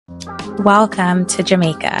Welcome to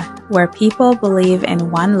Jamaica, where people believe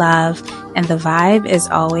in one love and the vibe is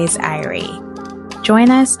always airy.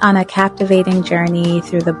 Join us on a captivating journey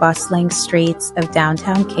through the bustling streets of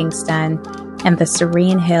downtown Kingston and the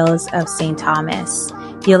serene hills of St. Thomas.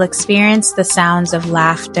 You'll experience the sounds of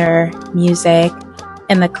laughter, music,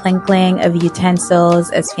 and the clinking of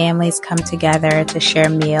utensils as families come together to share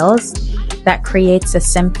meals that creates a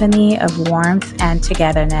symphony of warmth and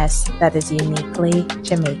togetherness that is uniquely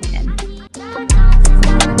Jamaican.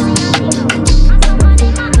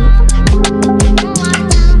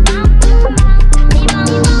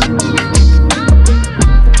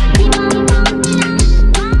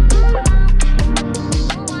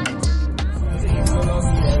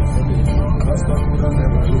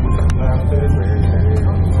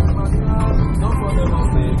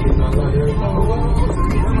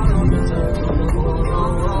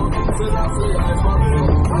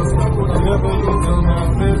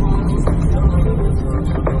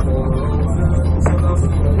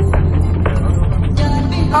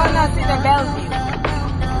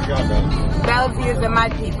 Bellevue is the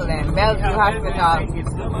mad people then. Bellevue Hospital.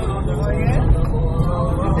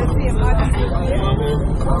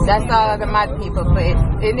 That's all the mad people place.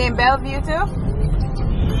 Is it in Bellevue too?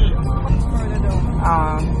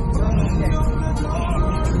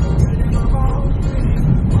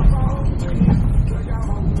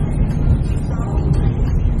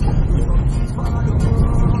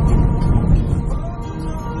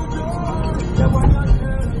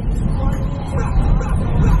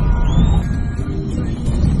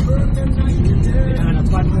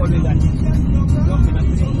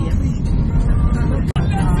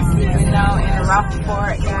 We're now in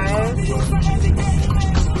Rockport, guys.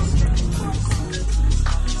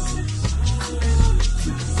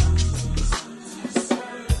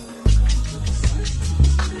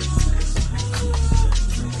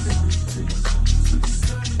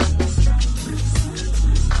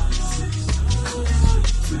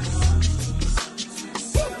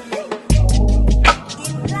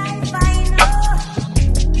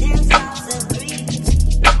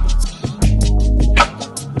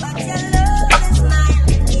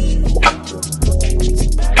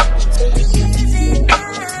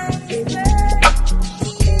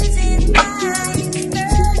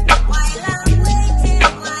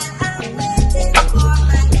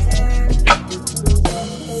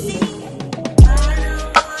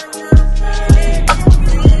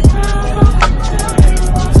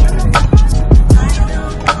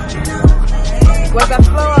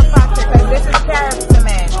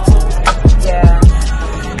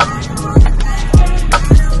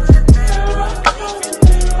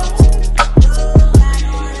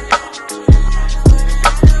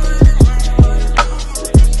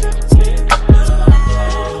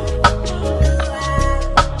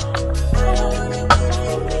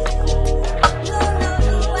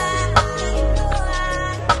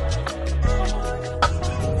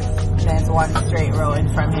 One straight road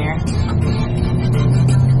from here.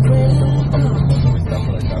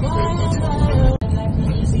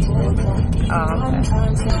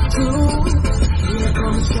 Here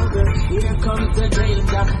comes sugar, here comes the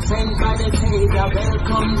danger. Sent by the taser,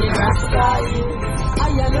 welcome the Rasta. I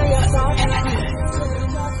know your song.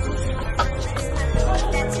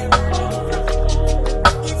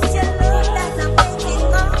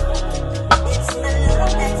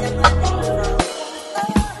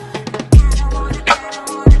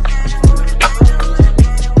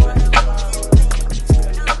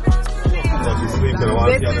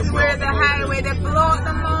 This is where the highway, they blow up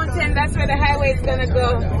the mountain, that's where the highway is gonna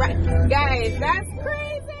go. Right, guys, that's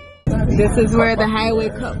crazy. This is where the highway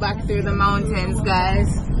cut back through the mountains,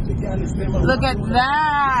 guys. Look at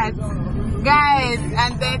that. Guys,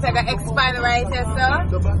 and then it's gonna expand right here, so.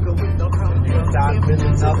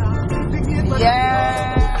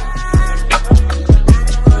 Yeah.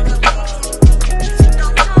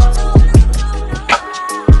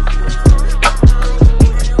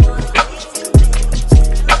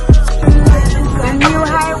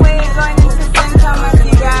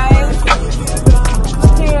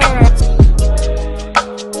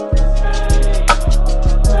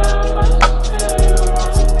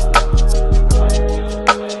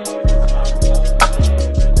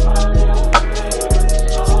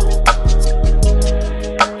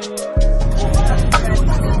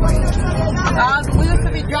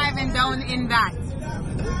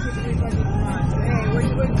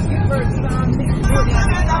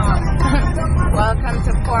 Welcome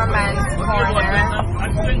to Poor Man's Corner.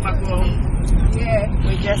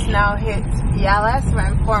 We just now hit Yallahs. We're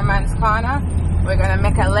in Poor Man's Corner. We're gonna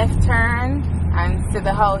make a left turn and to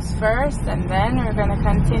the house first, and then we're gonna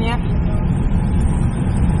continue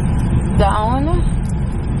down.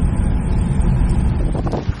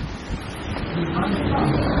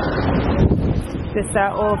 This is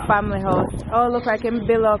our old family house. Oh, look, I can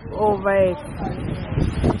build up over it.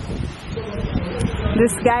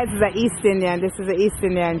 This guy is an East Indian. This is an East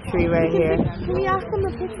Indian tree right here. Can we ask them to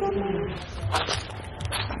pick one?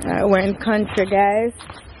 We're in country, guys.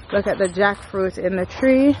 Look at the jackfruit in the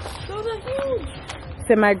tree.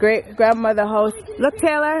 So my great grandmother house. Look,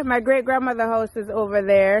 Taylor, my great grandmother house is over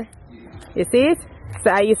there. You see it? So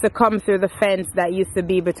I used to come through the fence that used to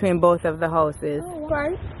be between both of the houses. Oh,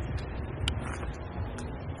 right.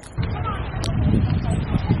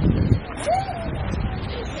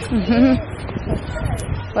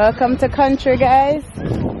 Welcome to country, guys.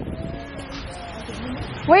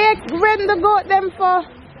 Where you rent the goat them for?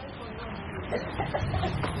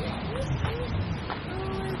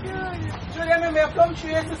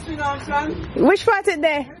 Which part is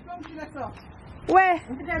there? Where?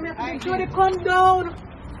 Come down.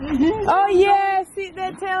 Oh yeah, see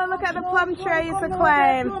there, Taylor, look at the plum tree I used to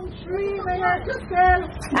climb.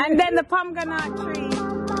 And then the pomegranate tree.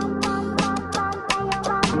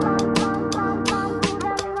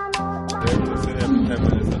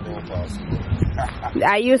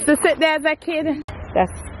 I used to sit there as a kid.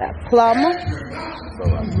 That's plum.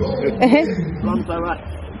 Plums are right.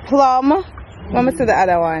 Plum. Let me see the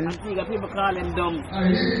other one. People call him dumb.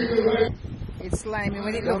 It's slimy.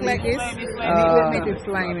 When it look like this, it make it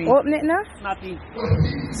slimy. Open it now. Snotty.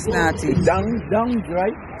 Snotty. Dung,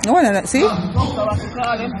 right? No, no, see? So what you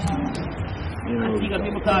call him?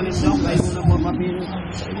 People call him dumb. I don't know about my baby.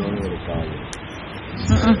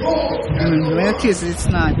 When you kiss it, it's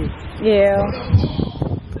snotty. Yeah.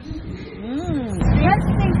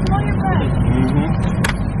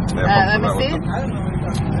 Let me see.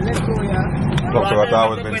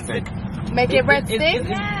 Make your bread stink?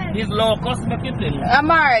 He's low cost, make it thin.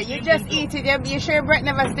 Amara, you just eat it. You sure your bread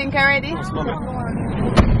never stink already?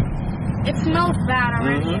 It smells bad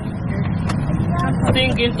already.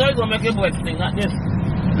 Stinking so it's gonna make your bread stink, not this.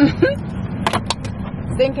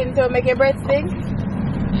 Stinking to make your bread stink?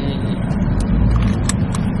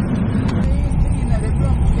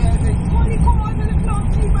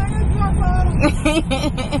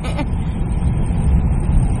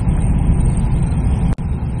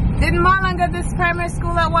 Didn't Marlon go to this primary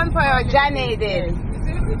school at one point, or Johnny did?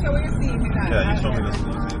 Yeah, you showed me this.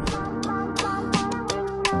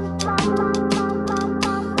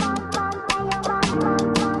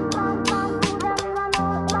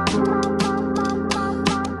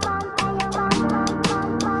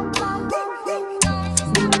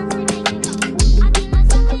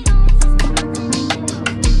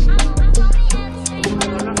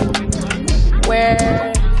 We're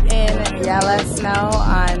in Yallahs now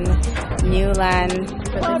on new land.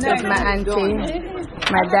 This is my auntie,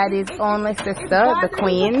 my daddy's only sister, the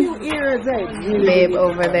queen. Babe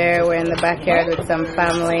over there, we're in the backyard with some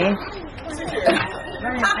family.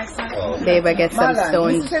 Babe, I get some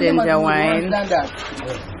stone ginger wine.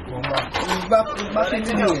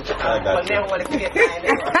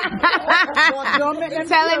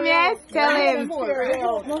 Tell him yes, tell him.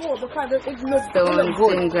 Stone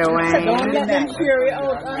ginger wine.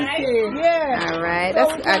 Alright,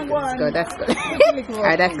 that's good, that's good.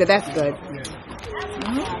 Alright, that's good, that's good.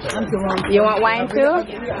 You want wine too?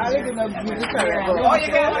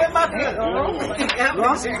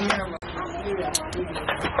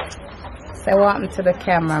 Say welcome to the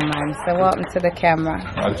camera, man. Say welcome to the camera.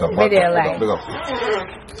 Video live.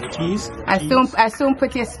 I soon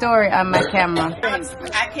put your story on my camera.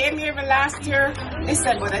 I came here even last year.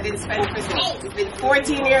 Listen, but I didn't spend Christmas. It's been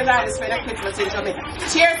 14 years I didn't spend a Christmas in Jamaica.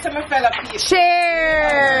 Cheers to my fellow people.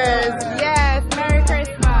 Cheers! Yes, Merry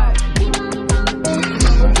Christmas.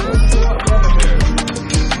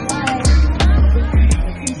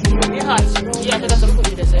 Yeah, that's some food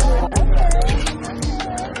this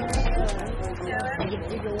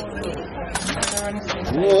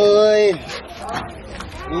Boy,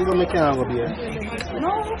 you gonna make it go here? No,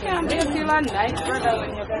 we can't be still on night, brother, when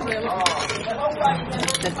you're going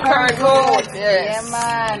The curd. Yeah,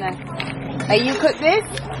 man. Hey, you cook this?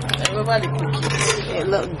 Everybody cook. It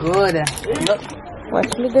look good. Look,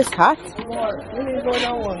 watch me this hot.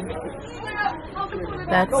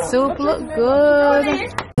 That soup look good.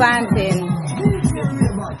 Planting.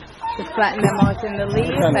 Just flatten them out in the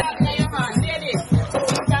leaf.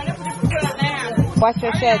 What's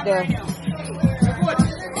your schedule?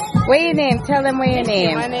 What your name? Tell them what your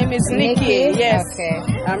name. My name is Nikki. Yes. Okay.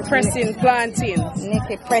 I'm pressing plantains.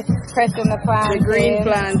 Nikki pressing the plantains. The green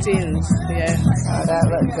plantains. Yeah. Oh, that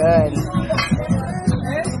looks good.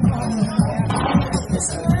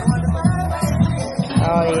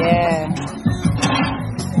 Oh yeah.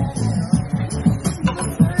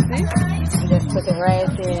 Just put it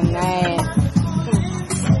right in, nice.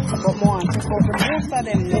 But more, take over the rest of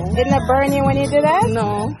them, no. Didn't it burn you when you did that?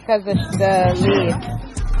 No. Because the lead.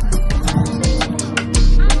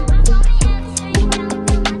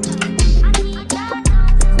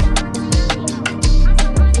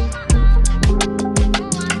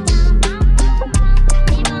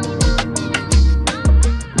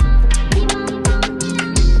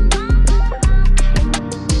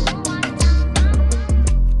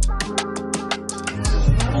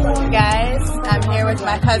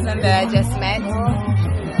 My cousin that I just met.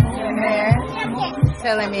 Here.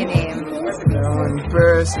 Tell him your name.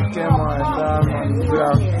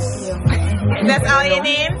 That's all your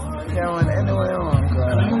name?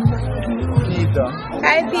 Peter.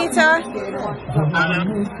 Hi Peter.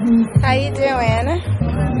 How you doing?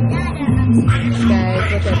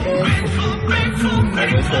 Guys, look at this.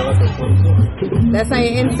 That's on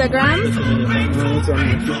your Instagram?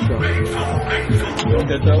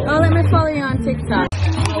 Oh, let me follow you on TikTok.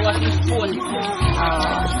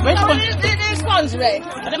 There's sponge, right?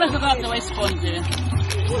 I don't know the way sponge is.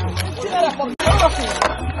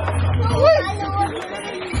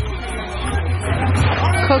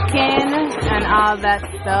 Cooking and all that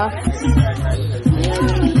stuff.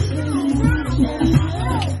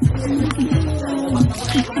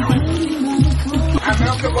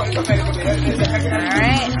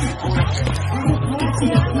 Alright.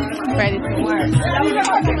 Ready to work.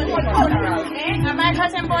 Am I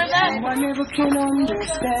cousin boy that? No,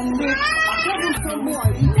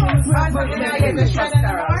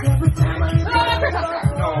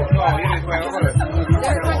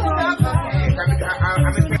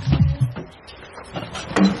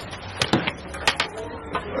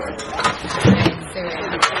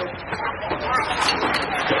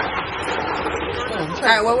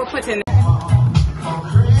 Alright, what we're putting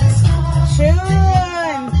Tune!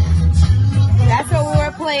 That's what we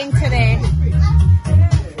were playing today.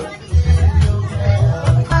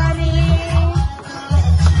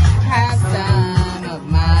 Have some of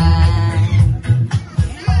mine.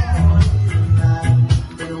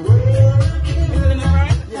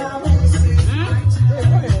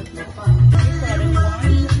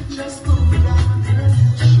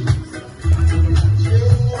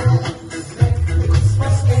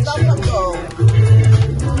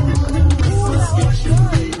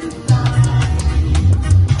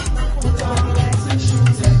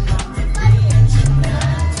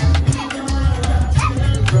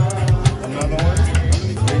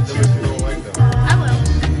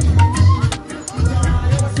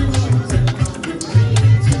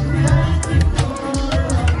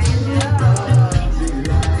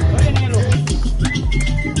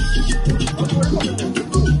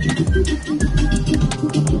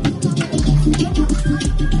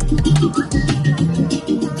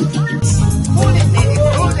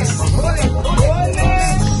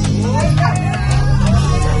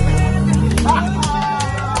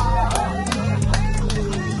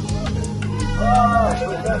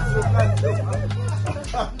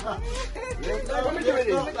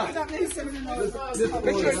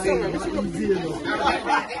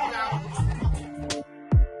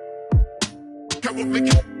 Come on,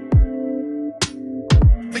 make it.